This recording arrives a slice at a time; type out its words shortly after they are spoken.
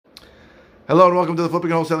Hello and welcome to the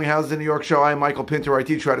Flipping and Wholesaling Houses in New York show. I'm Michael Pinter. I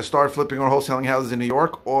teach you how to start flipping or wholesaling houses in New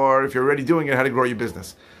York, or if you're already doing it, how to grow your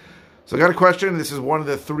business. So I got a question. This is one of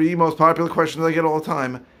the three most popular questions I get all the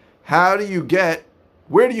time. Where do you get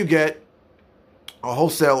a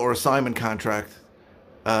wholesale or assignment contract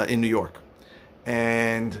in New York?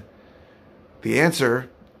 And the answer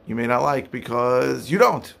you may not like because you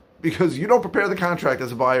don't prepare the contract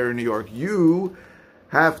as a buyer in New York. You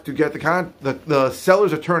have to get the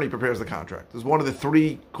seller's attorney prepares the contract. This is one of the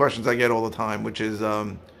three questions I get all the time, which is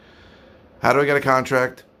how do I get a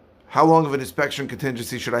contract? How long of an inspection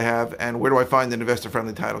contingency should I have? And where do I find an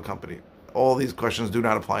investor-friendly title company? All these questions do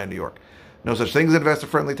not apply in New York. No such thing as an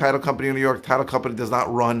investor-friendly title company in New York. Title company does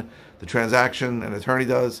not run the transaction. An attorney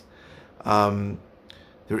does.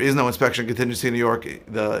 There is no inspection contingency in New York.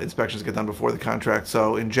 The inspections get done before the contract.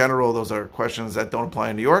 So in general, those are questions that don't apply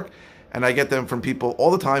in New York. And I get them from people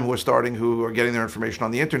all the time who are getting their information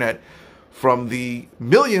on the internet from the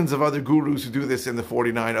millions of other gurus who do this in the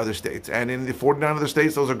 49 other states. And in the 49 other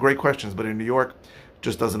states, those are great questions. But in New York, it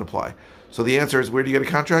just doesn't apply. So the answer is, where do you get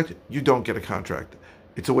a contract? You don't get a contract.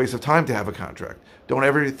 It's a waste of time to have a contract. Don't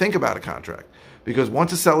ever think about a contract. Because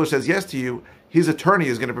once a seller says yes to you, his attorney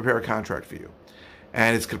is going to prepare a contract for you.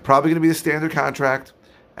 And it's probably going to be a standard contract.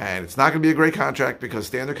 And it's not going to be a great contract because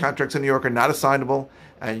standard contracts in New York are not assignable.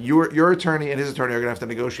 And your attorney and his attorney are going to have to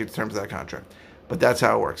negotiate the terms of that contract. But that's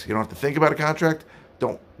how it works. You don't have to think about a contract.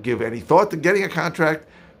 Don't give any thought to getting a contract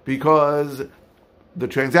because the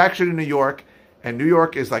transaction in New York, and New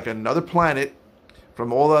York is like another planet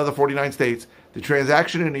from all the other 49 states. The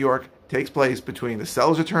transaction in New York takes place between the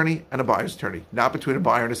seller's attorney and a buyer's attorney, not between a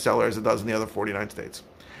buyer and a seller as it does in the other 49 states.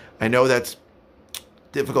 I know that's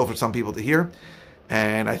difficult for some people to hear.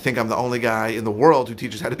 And I think I'm the only guy in the world who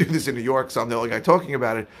teaches how to do this in New York, so I'm the only guy talking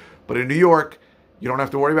about it. But in New York, you don't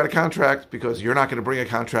have to worry about a contract because you're not going to bring a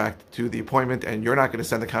contract to the appointment and you're not going to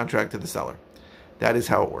send the contract to the seller. That is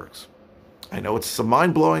how it works. I know it's a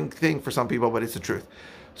mind-blowing thing for some people, but it's the truth.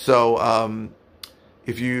 So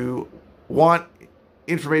if you want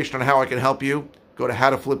information on how I can help you, go to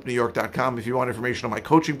howtoflipnewyork.com. If you want information on my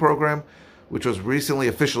coaching program, which was recently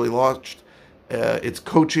officially launched, it's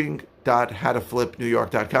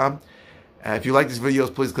coaching.howtoflipnewyork.com. If you like these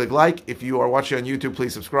videos, please click like. If you are watching on YouTube,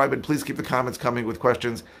 please subscribe. And please keep the comments coming with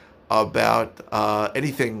questions about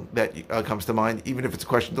anything that comes to mind. Even if it's a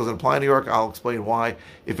question that doesn't apply in New York, I'll explain why.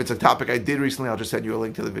 If it's a topic I did recently, I'll just send you a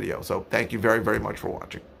link to the video. So thank you very, very much for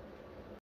watching.